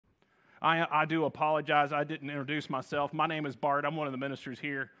I do apologize. I didn't introduce myself. My name is Bart. I'm one of the ministers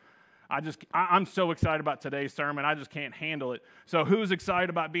here. I'm so excited about today's sermon. I just can't handle it. So who's excited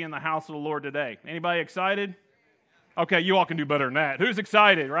about being in the house of the Lord today? Anybody excited? Okay, you all can do better than that. Who's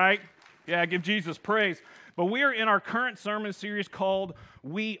excited, right? Yeah, give Jesus praise. But we are in our current sermon series called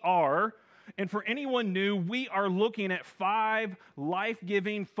We Are. And for anyone new, we are looking at 5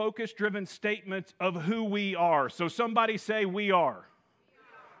 life-giving, focus-driven statements of who we are. So somebody say, we are.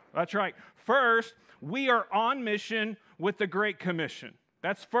 That's right. First, we are on mission with the Great Commission.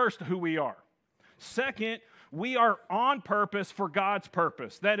 That's first who we are. Second, we are on purpose for God's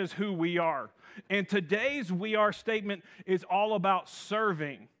purpose. That is who we are. And today's we are statement is all about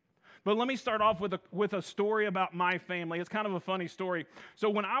serving. But let me start off with a story about my family. It's kind of a funny story. So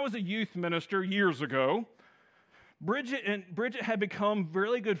when I was a youth minister years ago, Bridget had become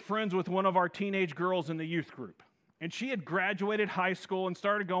really good friends with one of our teenage girls in the youth group. And she had graduated high school and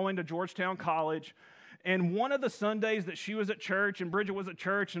started going to Georgetown College. And one of the Sundays that she was at church and Bridget was at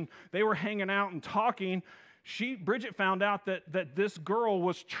church and they were hanging out and talking, Bridget found out that this girl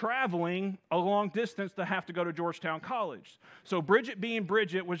was traveling a long distance to have to go to Georgetown College. So Bridget, being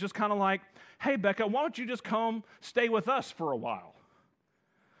Bridget, was just kind of like, hey, Becca, why don't you just come stay with us for a while?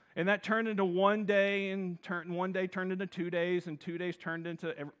 And that turned into one day, and one day turned into 2 days, and 2 days turned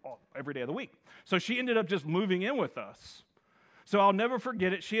into every day of the week. So she ended up just moving in with us. So I'll never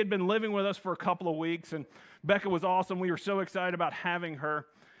forget it. She had been living with us for a couple of weeks, and Becca was awesome. We were so excited about having her.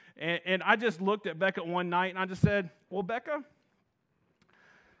 And I just looked at Becca one night, and I just said, well, Becca,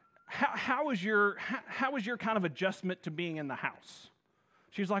 how was your kind of adjustment to being in the house?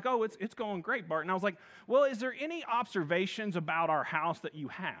 She's like, oh, it's going great, Bart. And I was like, well, is there any observations about our house that you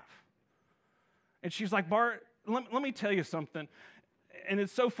have? And she's like, Bart, let me tell you something. And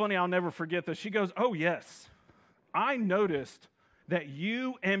it's so funny, I'll never forget this. She goes, oh, yes, I noticed that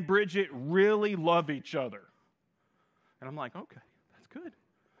you and Bridget really love each other. And I'm like, okay, that's good.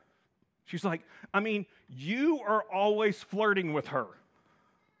 She's like, I mean, you are always flirting with her.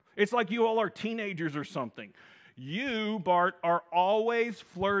 It's like you all are teenagers or something. You, Bart, are always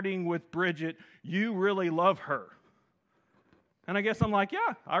flirting with Bridget. You really love her. And I guess I'm like,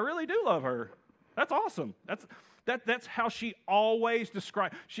 yeah, I really do love her. That's awesome. That's how she always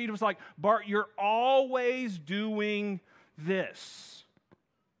described. She was like, Bart, you're always doing this.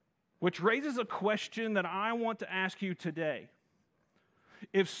 Which raises a question that I want to ask you today.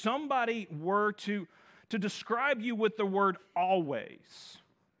 If somebody were to describe you with the word always,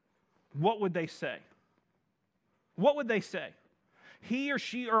 what would they say? What would they say? He or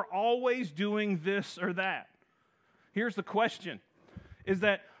she are always doing this or that. Here's the question, is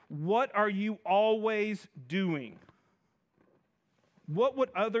that what are you always doing? What would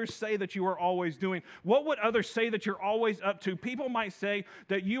others say that you are always doing? What would others say that you're always up to? People might say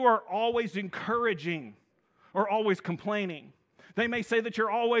that you are always encouraging or always complaining. They may say that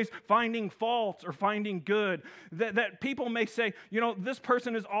you're always finding faults or finding good. That people may say, this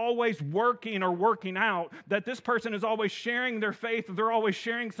person is always working or working out. That this person is always sharing their faith. They're always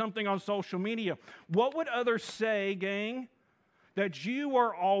sharing something on social media. What would others say, gang, that you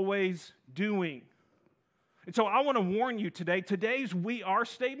are always doing? And so I want to warn you today, today's we are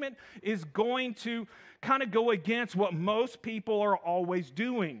statement is going to kind of go against what most people are always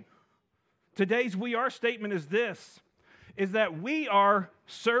doing. Today's we are statement is this, is that we are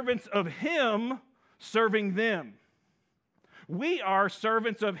servants of Him serving them. We are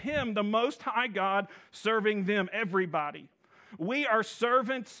servants of Him, the Most High God, serving them, everybody. We are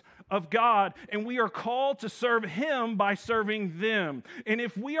servants of God, and we are called to serve Him by serving them. And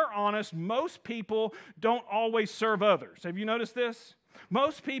if we are honest, most people don't always serve others. Have you noticed this?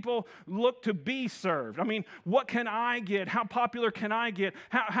 Most people look to be served. I mean, what can I get? How popular can I get?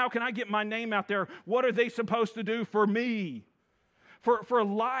 How can I get my name out there? What are they supposed to do for me? For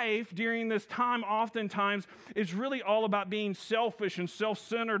life during this time oftentimes is really all about being selfish and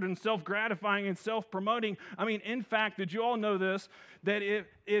self-centered and self-gratifying and self-promoting. I mean, in fact, did you all know this? That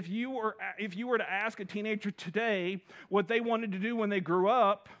if you were to ask a teenager today what they wanted to do when they grew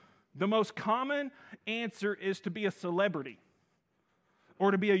up, the most common answer is to be a celebrity or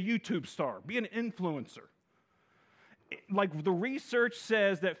to be a YouTube star, be an influencer. Like the research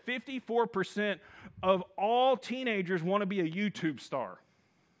says that 54% of all teenagers want to be a YouTube star.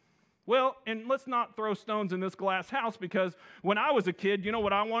 Well, and let's not throw stones in this glass house, because when I was a kid, you know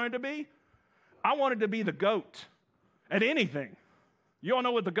what I wanted to be? I wanted to be the GOAT at anything. You all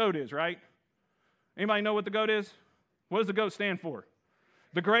know what the GOAT is, right? Anybody know what the GOAT is? What does the GOAT stand for?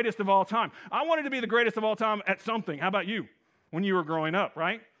 The greatest of all time. I wanted to be the greatest of all time at something. How about you when you were growing up,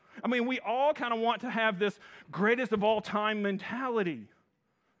 right? I mean, we all kind of want to have this greatest of all time mentality.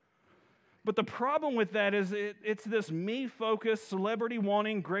 But the problem with that is it's this me-focused,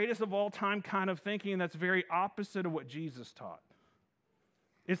 celebrity-wanting, greatest of all time kind of thinking that's very opposite of what Jesus taught.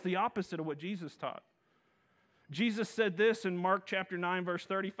 It's the opposite of what Jesus taught. Jesus said this in Mark chapter 9, verse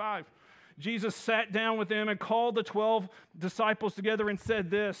 35. Jesus sat down with them and called the 12 disciples together and said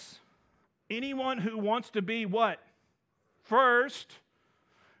this, anyone who wants to be what? First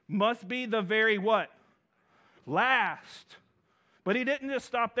must be the very what? Last. But he didn't just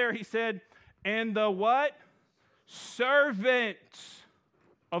stop there. He said, and the what? Servant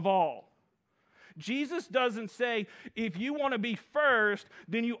of all. Jesus doesn't say, if you want to be first,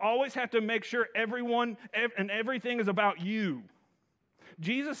 then you always have to make sure everyone and everything is about you.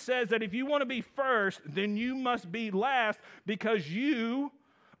 Jesus says that if you want to be first, then you must be last because you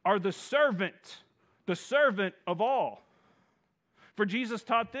are the servant of all. For Jesus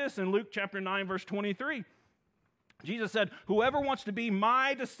taught this in Luke chapter 9, verse 23. Jesus said, whoever wants to be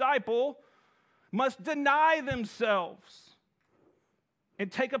my disciple must deny themselves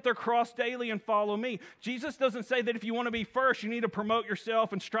and take up their cross daily and follow me. Jesus doesn't say that if you want to be first, you need to promote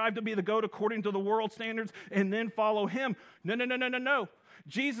yourself and strive to be the goat according to the world standards and then follow him. No.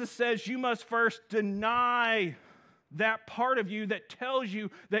 Jesus says you must first deny that part of you that tells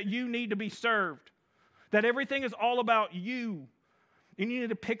you that you need to be served, that everything is all about you, and you need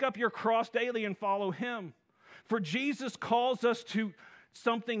to pick up your cross daily and follow him. For Jesus calls us to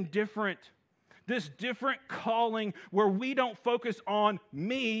something different. This different calling where we don't focus on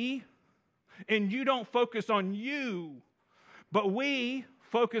me and you don't focus on you, but we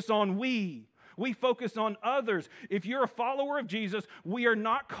focus on we. We focus on others. If you're a follower of Jesus, we are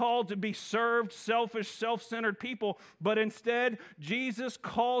not called to be served, selfish, self-centered people, but instead, Jesus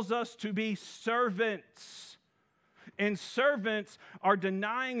calls us to be servants. And servants are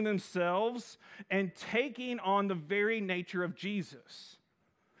denying themselves and taking on the very nature of Jesus.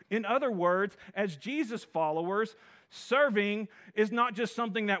 In other words, as Jesus followers, serving is not just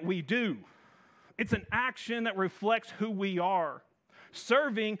something that we do. It's an action that reflects who we are.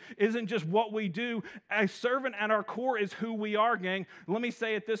 Serving isn't just what we do. A servant at our core is who we are, gang. Let me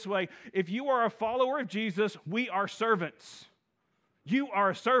say it this way. If you are a follower of Jesus, we are servants. You are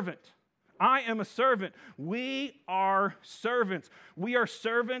a servant. I am a servant. We are servants. We are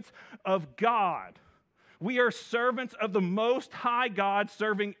servants of God. We are servants of the Most High God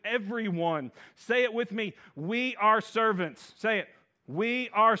serving everyone. Say it with me. We are servants. Say it. We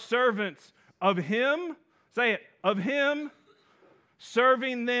are servants of Him. Say it. Of Him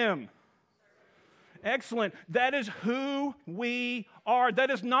serving them. Excellent. That is who we are.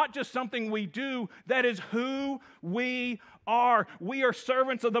 That is not just something we do. That is who we are. We are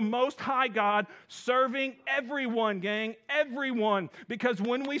servants of the Most High God serving everyone, gang. Everyone. Because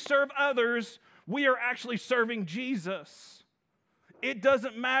when we serve others, we are actually serving Jesus. It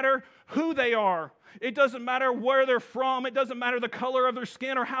doesn't matter who they are. It doesn't matter where they're from. It doesn't matter the color of their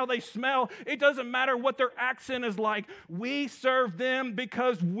skin or how they smell. It doesn't matter what their accent is like. We serve them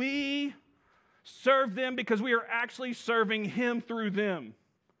because we are actually serving Him through them.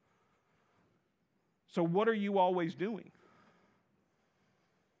 So what are you always doing?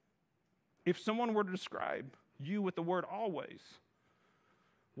 If someone were to describe you with the word always,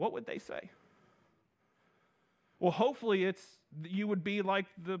 what would they say? Well, hopefully you would be like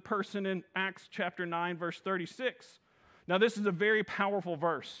the person in Acts chapter 9, verse 36. Now, this is a very powerful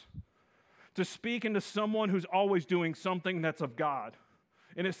verse to speak into someone who's always doing something that's of God.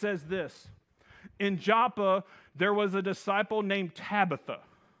 And it says this, in Joppa, there was a disciple named Tabitha.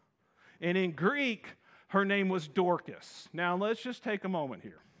 And in Greek, her name was Dorcas. Now, let's just take a moment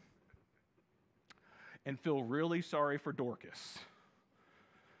here and feel really sorry for Dorcas,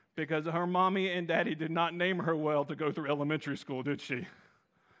 because her mommy and daddy did not name her well to go through elementary school, did she?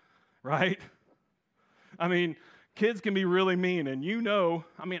 Right? I mean, kids can be really mean, and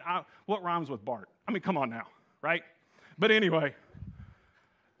what rhymes with Bart? I mean, come on now, right? But anyway,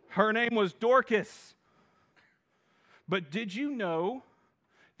 her name was Dorcas. But did you know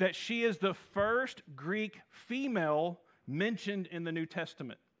that she is the first Greek female mentioned in the New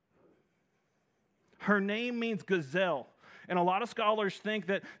Testament? Her name means gazelle. And a lot of scholars think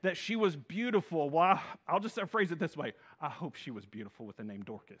that she was beautiful. Well, I'll just phrase it this way. I hope she was beautiful with the name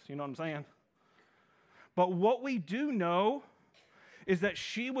Dorcas. You know what I'm saying? But what we do know is that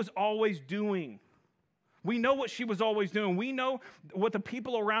she was always doing. We know what she was always doing. We know what the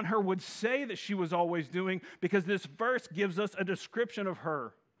people around her would say that she was always doing because this verse gives us a description of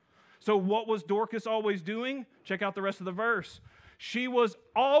her. So what was Dorcas always doing? Check out the rest of the verse. She was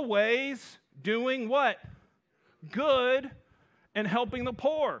always doing what? Good and helping the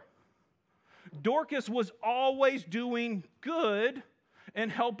poor. Dorcas was always doing good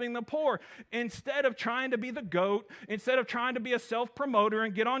and helping the poor. Instead of trying to be the GOAT, instead of trying to be a self-promoter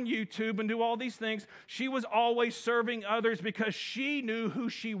and get on YouTube and do all these things, she was always serving others because she knew who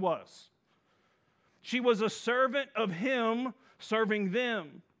she was. She was a servant of him serving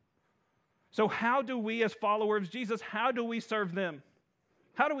them. So how do we as followers of Jesus, how do we serve them?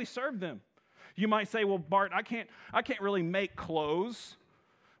 How do we serve them? You might say, well, Bart, I can't really make clothes.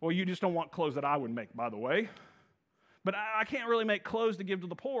 Well, you just don't want clothes that I would make, by the way. But I can't really make clothes to give to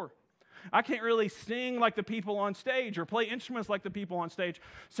the poor. I can't really sing like the people on stage or play instruments like the people on stage.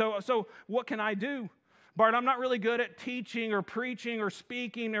 So what can I do? Bart, I'm not really good at teaching or preaching or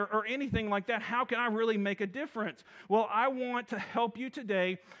speaking or anything like that. How can I really make a difference? Well, I want to help you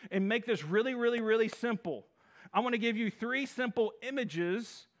today and make this really, really, really simple. I want to give you 3 simple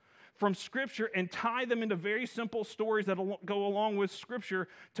images from Scripture and tie them into very simple stories that go along with Scripture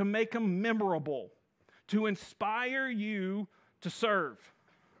to make them memorable, to inspire you to serve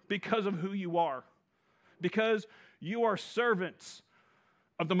because of who you are, because you are servants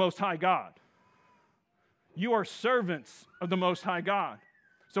of the Most High God. You are servants of the Most High God.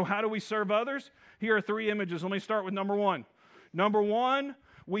 So how do we serve others? Here are 3 images. Let me start with number 1. Number 1,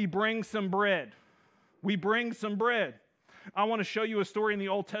 we bring some bread. We bring some bread. I want to show you a story in the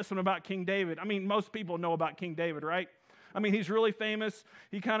Old Testament about King David. I mean, most people know about King David, right? I mean, he's really famous.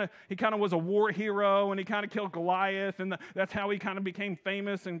 He kind of was a war hero, and he kind of killed Goliath, and that's how he kind of became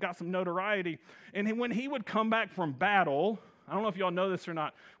famous and got some notoriety. And when he would come back from battle, I don't know if y'all know this or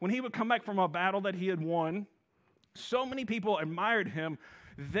not, when he would come back from a battle that he had won, so many people admired him,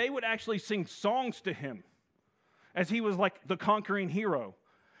 they would actually sing songs to him as he was like the conquering hero.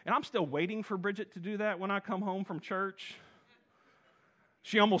 And I'm still waiting for Bridget to do that when I come home from church.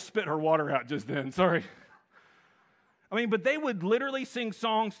 She almost spit her water out just then, sorry. I mean, but they would literally sing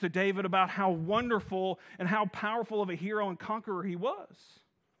songs to David about how wonderful and how powerful of a hero and conqueror he was,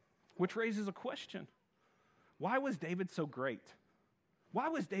 which raises a question. Why was David so great? Why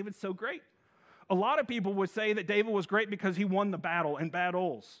was David so great? A lot of people would say that David was great because he won the battle and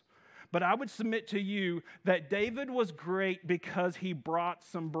battles. But I would submit to you that David was great because he brought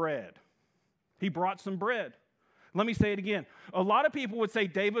some bread. He brought some bread. Let me say it again. A lot of people would say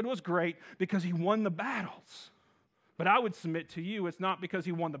David was great because he won the battles. But I would submit to you it's not because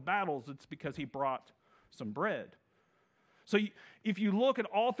he won the battles, it's because he brought some bread. So if you look at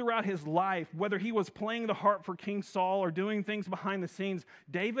all throughout his life, whether he was playing the harp for King Saul or doing things behind the scenes,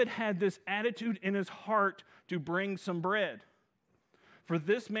 David had this attitude in his heart to bring some bread. For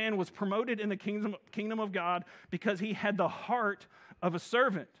this man was promoted in the kingdom of God because he had the heart of a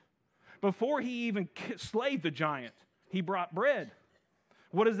servant. Before he even slayed the giant, he brought bread.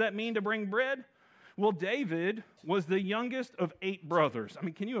 What does that mean to bring bread? Well, David was the youngest of 8 brothers. I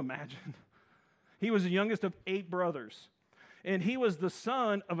mean, can you imagine? He was the youngest of 8 brothers. And he was the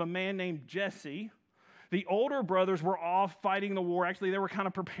son of a man named Jesse. The older brothers were off fighting the war. Actually, they were kind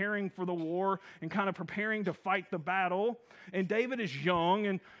of preparing for the war and kind of preparing to fight the battle. And David is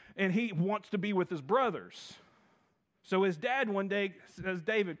young, and he wants to be with his brothers. So his dad one day says,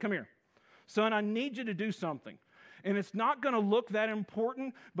 David, come here. Son, I need you to do something. And it's not going to look that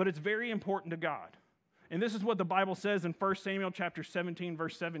important, but it's very important to God. And this is what the Bible says in 1 Samuel chapter 17,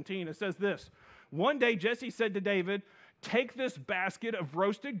 verse 17. It says this, one day Jesse said to David, take this basket of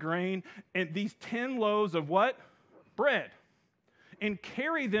roasted grain and these 10 loaves of what? Bread. And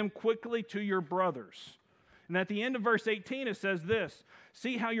carry them quickly to your brothers. And at the end of verse 18, it says this,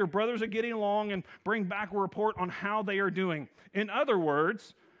 see how your brothers are getting along and bring back a report on how they are doing. In other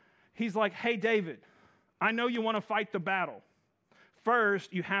words, he's like, hey, David, I know you want to fight the battle.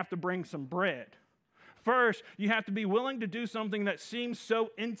 First, you have to bring some bread. First, you have to be willing to do something that seems so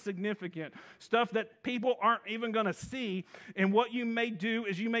insignificant, stuff that people aren't even going to see. And what you may do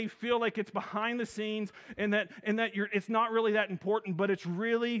is you may feel like it's behind the scenes and that it's not really that important, but it's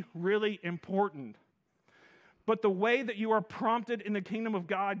really, really important. But the way that you are prompted in the kingdom of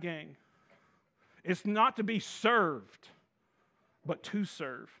God, gang, is not to be served, but to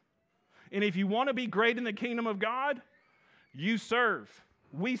serve. And if you want to be great in the kingdom of God, you serve.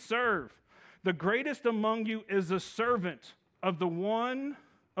 We serve. The greatest among you is a servant of the one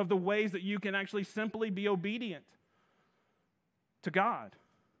of the ways that you can actually simply be obedient to God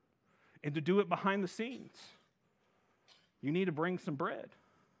and to do it behind the scenes. You need to bring some bread.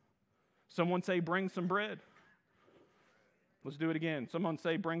 Someone say, bring some bread. Let's do it again. Someone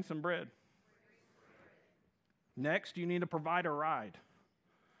say, bring some bread. Next, you need to provide a ride.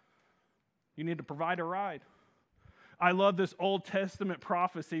 You need to provide a ride. I love this Old Testament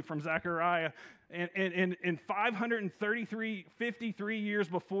prophecy from Zechariah. And in 53 years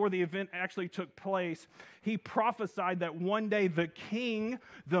before the event actually took place, he prophesied that one day the king,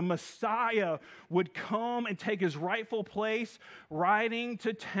 the Messiah, would come and take his rightful place riding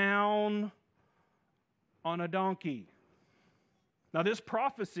to town on a donkey. Now, this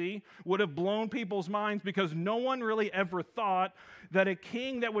prophecy would have blown people's minds because no one really ever thought that a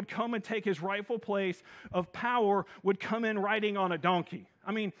king that would come and take his rightful place of power would come in riding on a donkey.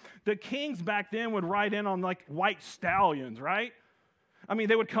 I mean, the kings back then would ride in on like white stallions, right? I mean,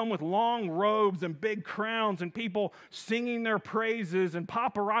 they would come with long robes and big crowns and people singing their praises and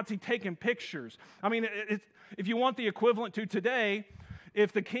paparazzi taking pictures. I mean, if you want the equivalent to today,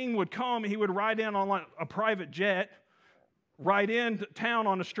 if the king would come, he would ride in on like a private jet, ride into town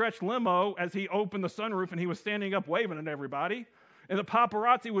on a stretched limo as he opened the sunroof and he was standing up waving at everybody. And the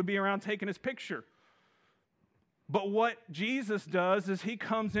paparazzi would be around taking his picture. But what Jesus does is he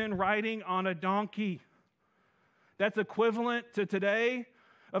comes in riding on a donkey. That's equivalent to today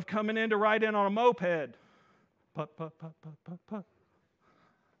of coming in to ride in on a moped. Put, put, put, put, put, put.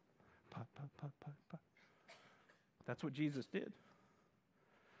 Put, put, put, put, put. That's what Jesus did.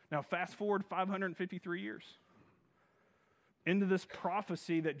 Now fast forward 553 years. Into this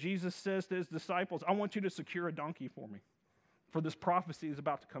prophecy that Jesus says to his disciples, I want you to secure a donkey for me, for this prophecy is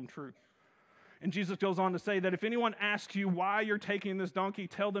about to come true. And Jesus goes on to say that if anyone asks you why you're taking this donkey,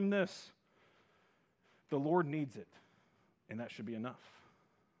 tell them this: the Lord needs it, and that should be enough.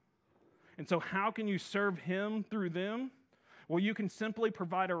 And so how can you serve him through them? Well, you can simply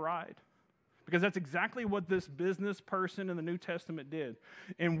provide a ride. Because that's exactly what this business person in the New Testament did.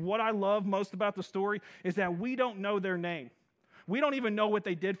 And what I love most about the story is that we don't know their name. We don't even know what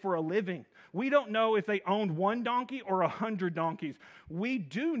they did for a living. We don't know if they owned 1 donkey or 100 donkeys. We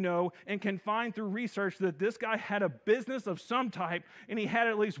do know and can find through research that this guy had a business of some type, and he had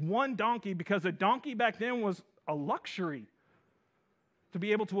at least 1 donkey because a donkey back then was a luxury to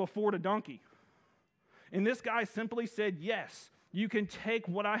be able to afford a donkey. And this guy simply said, yes, you can take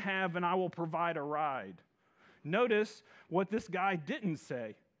what I have and I will provide a ride. Notice what this guy didn't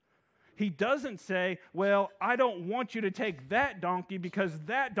say. He doesn't say, well, I don't want you to take that donkey because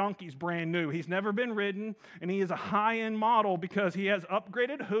that donkey's brand new. He's never been ridden, and he is a high-end model because he has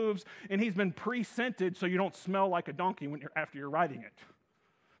upgraded hooves, and he's been pre-scented so you don't smell like a donkey after you're riding it.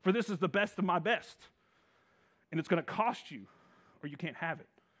 For this is the best of my best, and it's going to cost you, or you can't have it.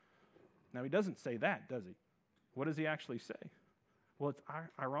 Now, he doesn't say that, does he? What does he actually say? Well, it's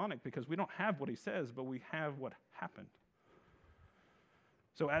ironic because we don't have what he says, but we have what happened.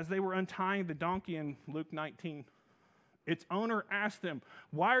 So as they were untying the donkey in Luke 19, its owner asked them,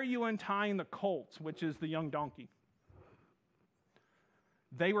 why are you untying the colt, which is the young donkey?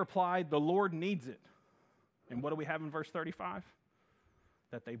 They replied, the Lord needs it. And what do we have in verse 35?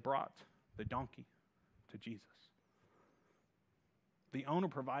 That they brought the donkey to Jesus. The owner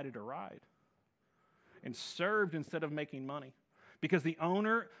provided a ride and served instead of making money because the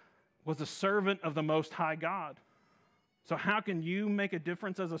owner was a servant of the Most High God. So how can you make a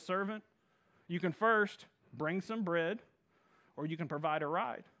difference as a servant? You can first bring some bread, or you can provide a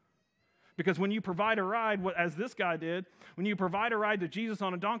ride. Because when you provide a ride, as this guy did, when you provide a ride to Jesus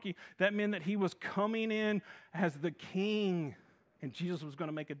on a donkey, that meant that he was coming in as the king, and Jesus was going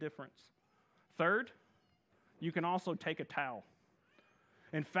to make a difference. Third, you can also take a towel.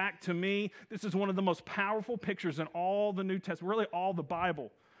 In fact, to me, this is one of the most powerful pictures in all the New Testament, really all the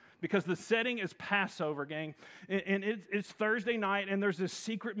Bible. Because the setting is Passover, gang. And it's Thursday night, and there's this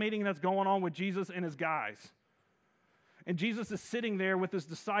secret meeting that's going on with Jesus and his guys. And Jesus is sitting there with his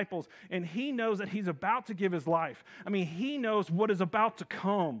disciples, and he knows that he's about to give his life. I mean, he knows what is about to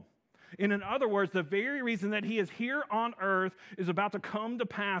come. And in other words, the very reason that he is here on earth is about to come to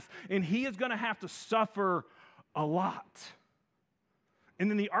pass, and he is going to have to suffer a lot. And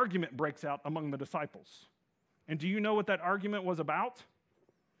then the argument breaks out among the disciples. And do you know what that argument was about?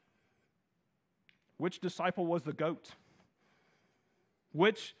 Which disciple was the goat?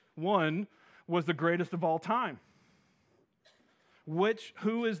 Which one was the greatest of all time?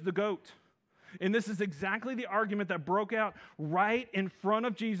 Who is the goat? And this is exactly the argument that broke out right in front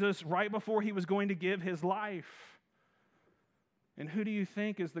of Jesus, right before he was going to give his life. And who do you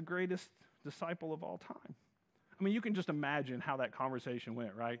think is the greatest disciple of all time? I mean, you can just imagine how that conversation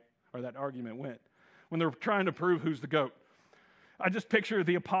went, right? Or that argument went when they're trying to prove who's the goat. I just picture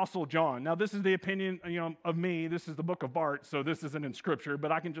the Apostle John. Now, this is the opinion, of me. This is the book of Bart, so this isn't in Scripture,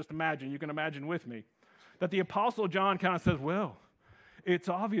 but I can just imagine, you can imagine with me, that the Apostle John kind of says, well, it's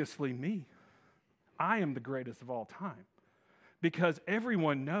obviously me. I am the greatest of all time because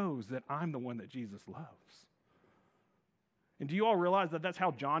everyone knows that I'm the one that Jesus loves. And do you all realize that that's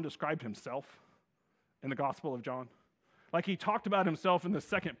how John described himself in the Gospel of John? Like he talked about himself in the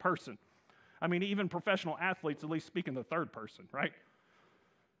second person. I mean, even professional athletes at least speak in the third person, right?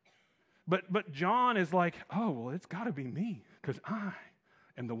 But John is like, oh, well, it's got to be me because I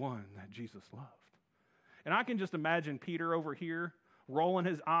am the one that Jesus loved. And I can just imagine Peter over here rolling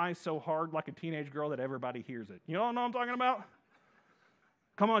his eyes so hard like a teenage girl that everybody hears it. You all know what I'm talking about?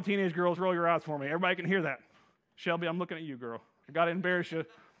 Come on, teenage girls, roll your eyes for me. Everybody can hear that. Shelby, I'm looking at you, girl. I got to embarrass you.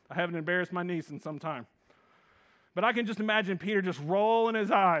 I haven't embarrassed my niece in some time. But I can just imagine Peter just rolling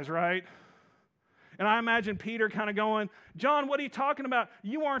his eyes, right? And I imagine Peter kind of going, John, what are you talking about?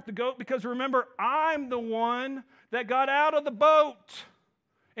 You aren't the goat because remember, I'm the one that got out of the boat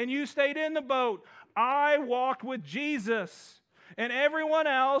and you stayed in the boat. I walked with Jesus. And everyone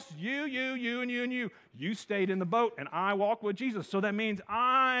else, you stayed in the boat and I walked with Jesus. So that means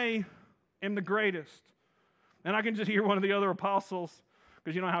I am the greatest. And I can just hear one of the other apostles,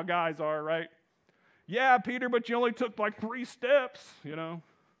 because you know how guys are, right? Yeah, Peter, but you only took like 3 steps, you know.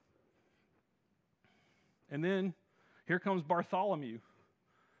 And then here comes Bartholomew.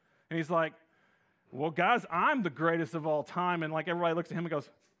 And he's like, well, guys, I'm the greatest of all time. And like everybody looks at him and goes,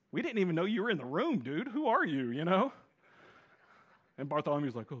 we didn't even know you were in the room, dude. Who are you, you know? And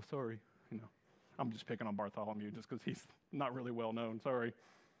Bartholomew's like, oh, sorry. You know, I'm just picking on Bartholomew just because he's not really well known. Sorry.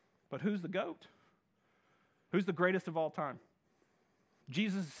 But who's the goat? Who's the greatest of all time?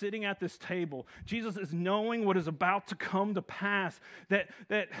 Jesus is sitting at this table. Jesus is knowing what is about to come to pass, that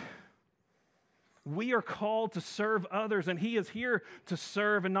we are called to serve others, and he is here to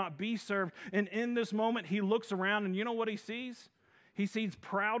serve and not be served. And in this moment, he looks around, and you know what he sees? He sees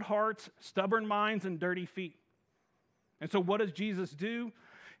proud hearts, stubborn minds, and dirty feet. And so what does Jesus do?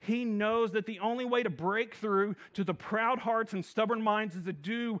 He knows that the only way to break through to the proud hearts and stubborn minds is to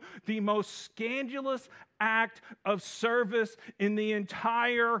do the most scandalous act of service in the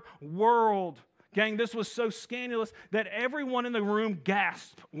entire world. Gang, this was so scandalous that everyone in the room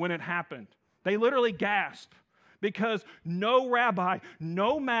gasped when it happened. They literally gasped because no rabbi,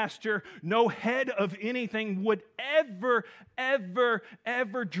 no master, no head of anything would ever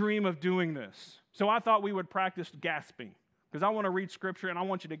dream of doing this. So I thought we would practice gasping, because I want to read scripture and I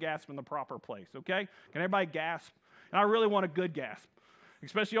want you to gasp in the proper place, okay? Can everybody gasp? And I really want a good gasp,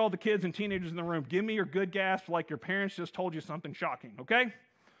 especially all the kids and teenagers in the room. Give me your good gasp like your parents just told you something shocking, okay?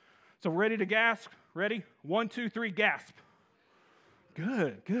 So ready to gasp? Ready? 1, 2, 3, gasp.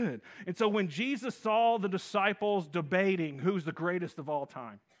 Good. And so when Jesus saw the disciples debating who's the greatest of all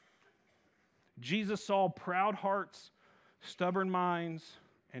time, Jesus saw proud hearts, stubborn minds,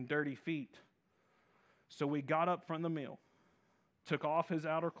 and dirty feet. So he got up from the meal, took off his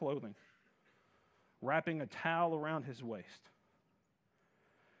outer clothing, wrapping a towel around his waist.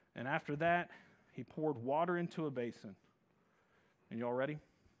 And after that, he poured water into a basin. And y'all ready?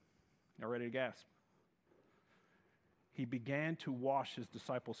 Y'all ready to gasp? He began to wash his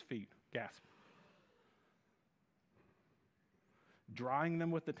disciples' feet. Gasp. Drying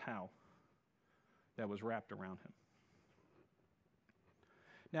them with the towel that was wrapped around him.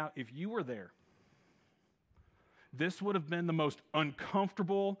 Now, if you were there, this would have been the most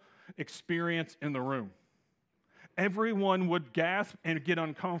uncomfortable experience in the room. Everyone would gasp and get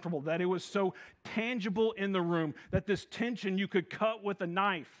uncomfortable, that it was so tangible in the room, that this tension you could cut with a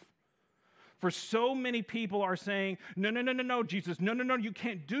knife. For so many people are saying, no, Jesus, no, you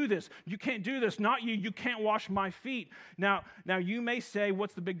can't do this. You can't do this. Not you. You can't wash my feet. Now you may say,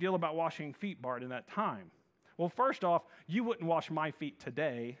 what's the big deal about washing feet, Bart, in that time? Well, first off, you wouldn't wash my feet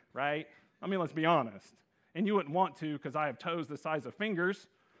today, right? I mean, let's be honest. And you wouldn't want to because I have toes the size of fingers.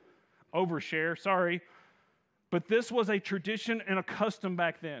 Overshare, sorry. But this was a tradition and a custom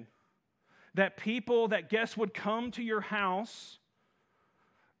back then. That guests would come to your house.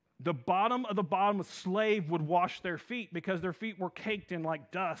 The bottom of the slave would wash their feet because their feet were caked in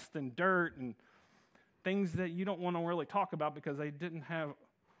like dust and dirt and things that you don't want to really talk about because they didn't have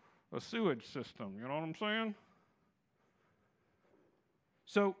a sewage system. You know what I'm saying?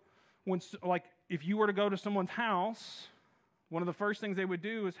 So if you were to go to someone's house, one of the first things they would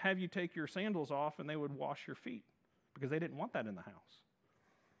do is have you take your sandals off and they would wash your feet because they didn't want that in the house.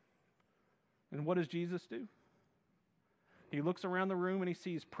 And what does Jesus do? He looks around the room and he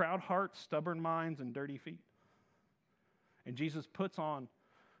sees proud hearts, stubborn minds, and dirty feet. And Jesus puts on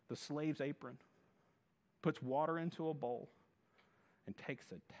the slave's apron, puts water into a bowl, and takes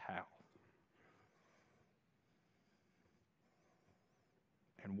a towel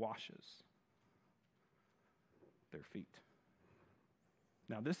and washes their feet.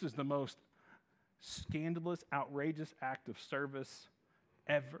 Now, this is the most scandalous, outrageous act of service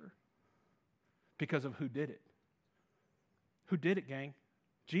ever because of who did it. Who did it, gang?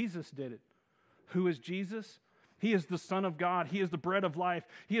 Jesus did it. Who is Jesus? He is the Son of God. He is the bread of life.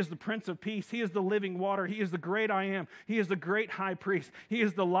 He is the Prince of Peace. He is the living water. He is the great I am. He is the great high priest. He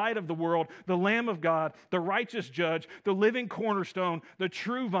is the light of the world, the Lamb of God, the righteous judge, the living cornerstone, the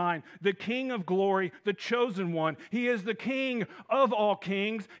true vine, the King of glory, the chosen one. He is the King of all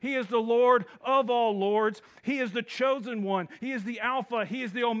kings. He is the Lord of all lords. He is the chosen one. He is the Alpha. He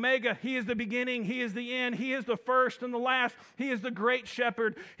is the Omega. He is the beginning. He is the end. He is the first and the last. He is the great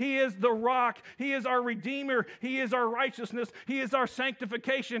shepherd. He is the rock. He is our Redeemer. He is our righteousness. He is our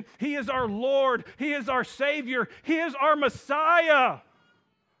sanctification. He is our Lord. He is our Savior. He is our Messiah.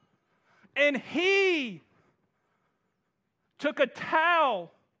 And He took a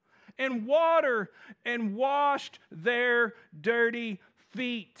towel and water and washed their dirty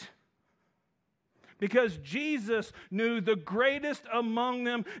feet. Because Jesus knew the greatest among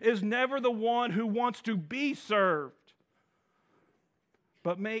them is never the one who wants to be served,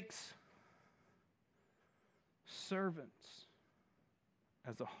 but makes servants,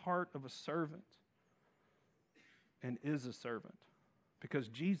 as the heart of a servant, and is a servant, because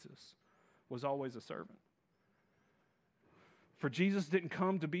Jesus was always a servant. For Jesus didn't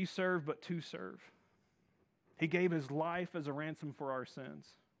come to be served, but to serve. He gave His life as a ransom for our sins.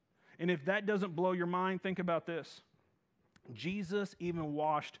 And if that doesn't blow your mind, think about this. Jesus even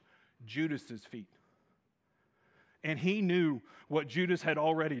washed Judas's feet. And He knew what Judas had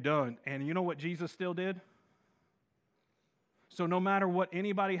already done. And you know what Jesus still did? So no matter what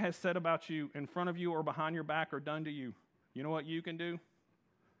anybody has said about you in front of you or behind your back or done to you, you know what you can do?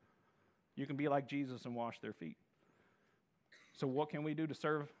 You can be like Jesus and wash their feet. So what can we do to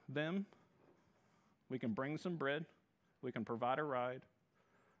serve them? We can bring some bread, we can provide a ride,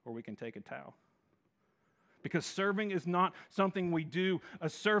 or we can take a towel. Because serving is not something we do. A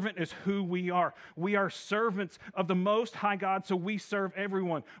servant is who we are. We are servants of the Most High God, so we serve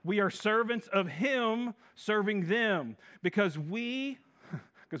everyone. We are servants of Him, serving them. Because when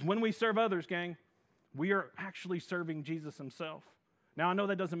we serve others, gang, we are actually serving Jesus Himself. Now, I know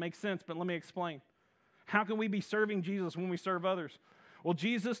that doesn't make sense, but let me explain. How can we be serving Jesus when we serve others? Well,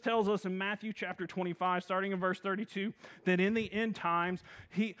 Jesus tells us in Matthew chapter 25, starting in verse 32, that in the end times,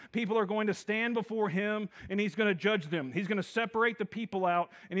 people are going to stand before Him and He's going to judge them. He's going to separate the people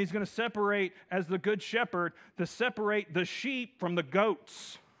out, and He's going to separate, as the good shepherd, to separate the sheep from the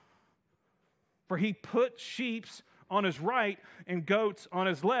goats. For He put sheep on His right and goats on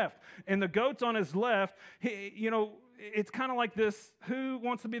His left. And the goats on His left, it's kind of like this, who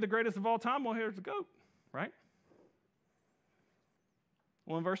wants to be the greatest of all time? Well, here's the goat, right?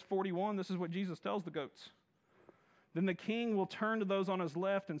 Well, in verse 41, this is what Jesus tells the goats. Then the king will turn to those on his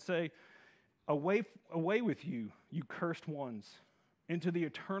left and say, away with you, you cursed ones, into the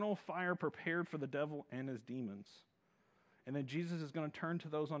eternal fire prepared for the devil and his demons. And then Jesus is going to turn to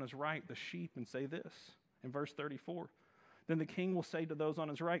those on his right, the sheep, and say this in verse 34. Then the king will say to those on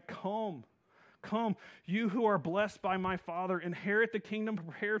his right, Come, you who are blessed by my Father, inherit the kingdom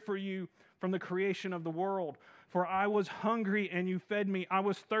prepared for you from the creation of the world. For I was hungry, and you fed me. I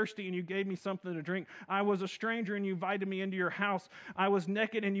was thirsty, and you gave me something to drink. I was a stranger, and you invited me into your house. I was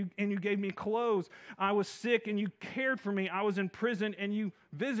naked, and you gave me clothes. I was sick, and you cared for me. I was in prison, and you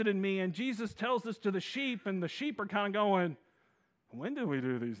visited me. And Jesus tells this to the sheep, and the sheep are kind of going, when did we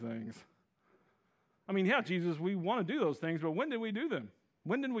do these things? I mean, yeah, Jesus, we want to do those things, but when did we do them?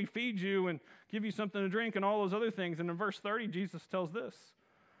 When did we feed you and give you something to drink and all those other things? And in verse 30, Jesus tells this,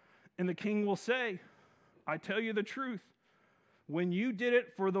 and the king will say, I tell you the truth, when you did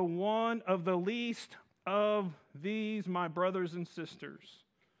it for the one of the least of these, my brothers and sisters,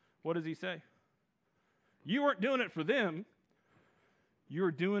 what does he say? You weren't doing it for them, you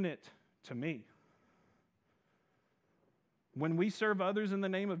were doing it to me. When we serve others in the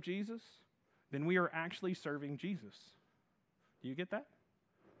name of Jesus, then we are actually serving Jesus. Do you get that?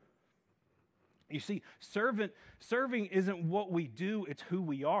 You see, serving isn't what we do, it's who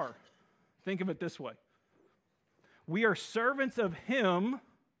we are. Think of it this way. We are servants of Him,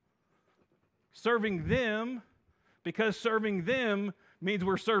 serving them, because serving them means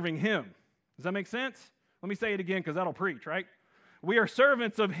we're serving Him. Does that make sense? Let me say it again because that'll preach, right? We are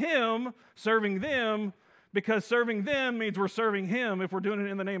servants of Him, serving them, because serving them means we're serving Him if we're doing it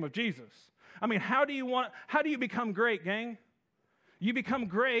in the name of Jesus. I mean, how do you become great, gang? You become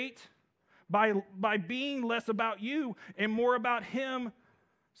great by being less about you and more about Him,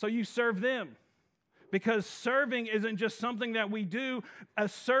 so you serve them. Because serving isn't just something that we do. A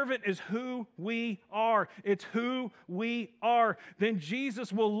servant is who we are. It's who we are. Then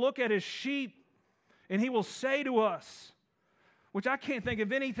Jesus will look at His sheep and He will say to us, which I can't think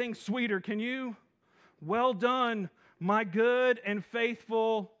of anything sweeter, can you? Well done, my good and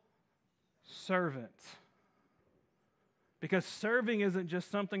faithful servant. Because serving isn't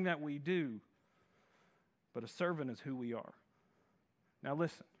just something that we do, but a servant is who we are. Now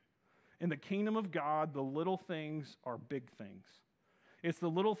listen, in the kingdom of God, the little things are big things. It's the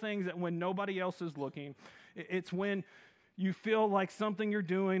little things that when nobody else is looking, it's when you feel like something you're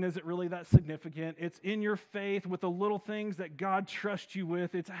doing isn't really that significant. It's in your faith with the little things that God trusts you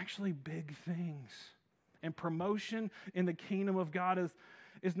with. It's actually big things. And promotion in the kingdom of God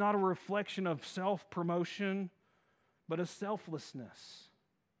is not a reflection of self-promotion, but a selflessness,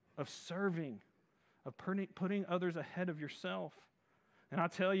 of serving, of putting others ahead of yourself. And I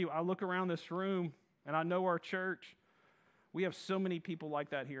tell you, I look around this room, and I know our church, we have so many people like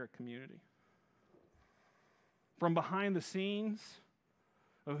that here at Community. From behind the scenes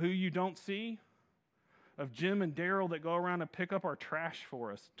of who you don't see, of Jim and Daryl that go around and pick up our trash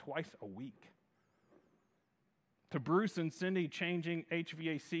for us twice a week, to Bruce and Cindy changing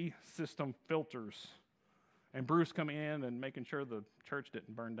HVAC system filters, and Bruce coming in and making sure the church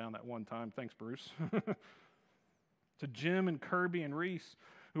didn't burn down that one time. Thanks, Bruce. To Jim and Kirby and Reese,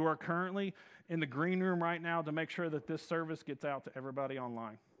 who are currently in the green room right now to make sure that this service gets out to everybody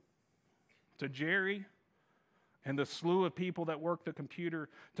online. To Jerry and the slew of people that work the computer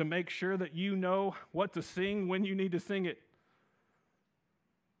to make sure that you know what to sing when you need to sing it.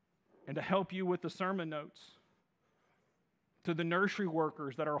 And to help you with the sermon notes. To the nursery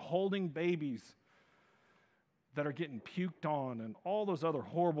workers that are holding babies that are getting puked on and all those other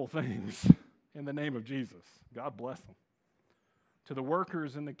horrible things in the name of Jesus. God bless them. To the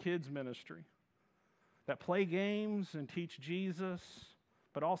workers in the kids ministry that play games and teach Jesus,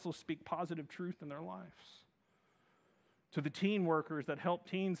 but also speak positive truth in their lives. To the teen workers that help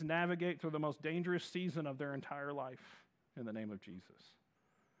teens navigate through the most dangerous season of their entire life in the name of Jesus.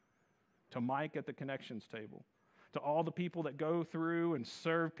 To Mike at the connections table. To all the people that go through and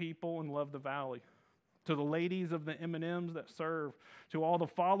serve people and love the valley. To the ladies of the M&Ms that serve. To all the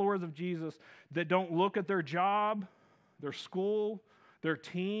followers of Jesus that don't look at their job, their school, their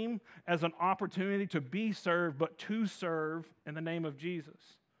team as an opportunity to be served, but to serve in the name of Jesus.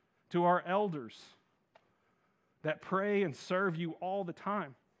 To our elders that pray and serve you all the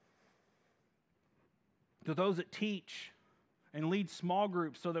time. To those that teach and lead small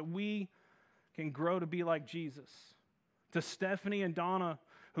groups so that we can grow to be like Jesus. To Stephanie and Donna,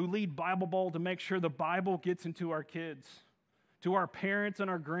 who lead Bible Bowl to make sure the Bible gets into our kids. To our parents and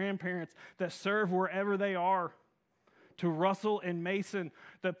our grandparents that serve wherever they are. To Russell and Mason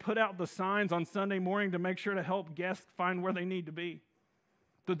that put out the signs on Sunday morning to make sure to help guests find where they need to be.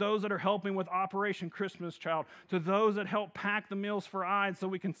 To those that are helping with Operation Christmas Child. To those that help pack the meals for Ides so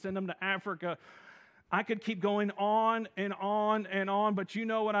we can send them to Africa. I could keep going on and on and on, but you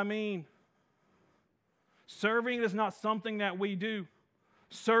know what I mean. Serving is not something that we do.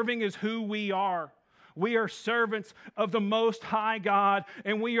 Serving is who we are. We are servants of the Most High God,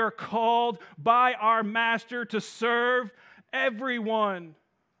 and we are called by our Master to serve everyone.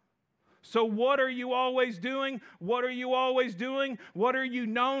 So what are you always doing? What are you always doing? What are you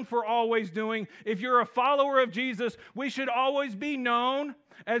known for always doing? If you're a follower of Jesus, we should always be known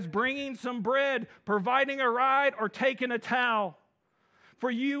as bringing some bread, providing a ride, or taking a towel. For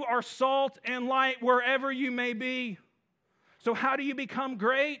you are salt and light wherever you may be. So how do you become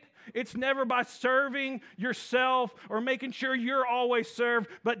great? It's never by serving yourself or making sure you're always served,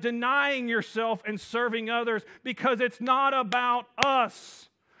 but denying yourself and serving others, because it's not about us.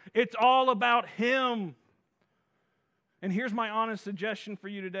 It's all about Him. And here's my honest suggestion for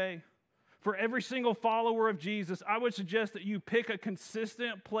you today. For every single follower of Jesus, I would suggest that you pick a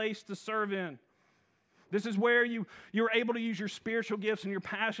consistent place to serve in. This is where you're able to use your spiritual gifts and your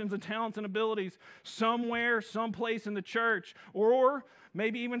passions and talents and abilities somewhere, someplace in the church, or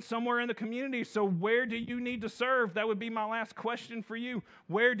maybe even somewhere in the community. So where do you need to serve? That would be my last question for you.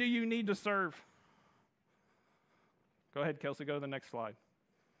 Where do you need to serve? Go ahead, Kelsey, go to the next slide.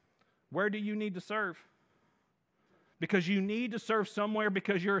 Where do you need to serve? Because you need to serve somewhere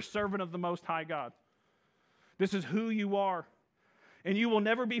because you're a servant of the Most High God. This is who you are. And you will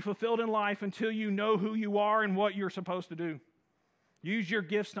never be fulfilled in life until you know who you are and what you're supposed to do. Use your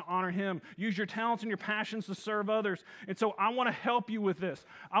gifts to honor Him. Use your talents and your passions to serve others. And so I want to help you with this.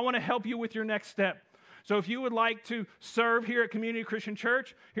 I want to help you with your next step. So if you would like to serve here at Community Christian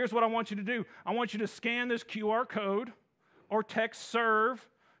Church, here's what I want you to do. I want you to scan this QR code or text SERVE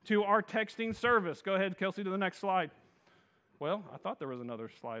to our texting service. Go ahead, Kelsey, to the next slide. Well, I thought there was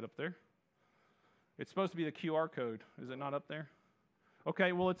another slide up there. It's supposed to be the QR code. Is it not up there?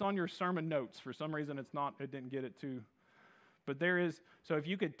 Okay, well, it's on your sermon notes. For some reason, it's not. It didn't get it to. But there is. So if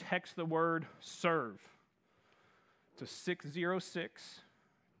you could text the word SERVE to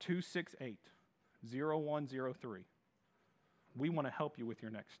 606-268-0103. We want to help you with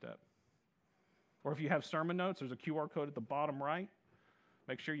your next step. Or if you have sermon notes, there's a QR code at the bottom right.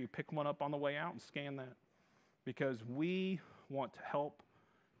 Make sure you pick one up on the way out and scan that, because we want to help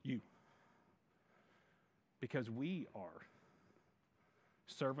you. Because we are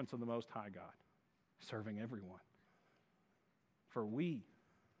servants of the Most High God, serving everyone. For we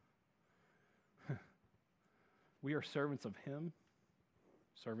are servants of Him,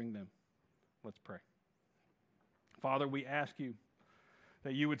 serving them. Let's pray. Father, we ask you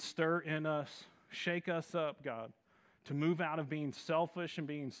that you would stir in us, shake us up, God, to move out of being selfish and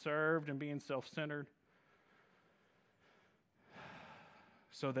being served and being self-centered,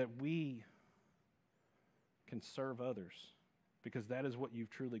 so that we can serve others, because that is what you've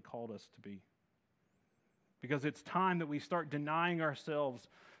truly called us to be. Because it's time that we start denying ourselves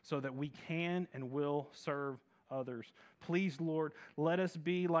so that we can and will serve others. Please, Lord, let us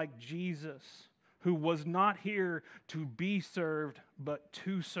be like Jesus, who was not here to be served, but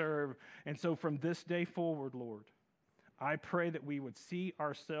to serve. And so from this day forward, Lord, I pray that we would see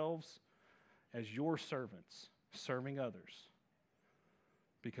ourselves as your servants, serving others,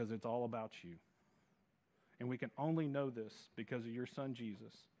 because it's all about you. And we can only know this because of your Son,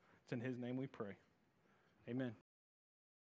 Jesus. It's in His name we pray. Amen.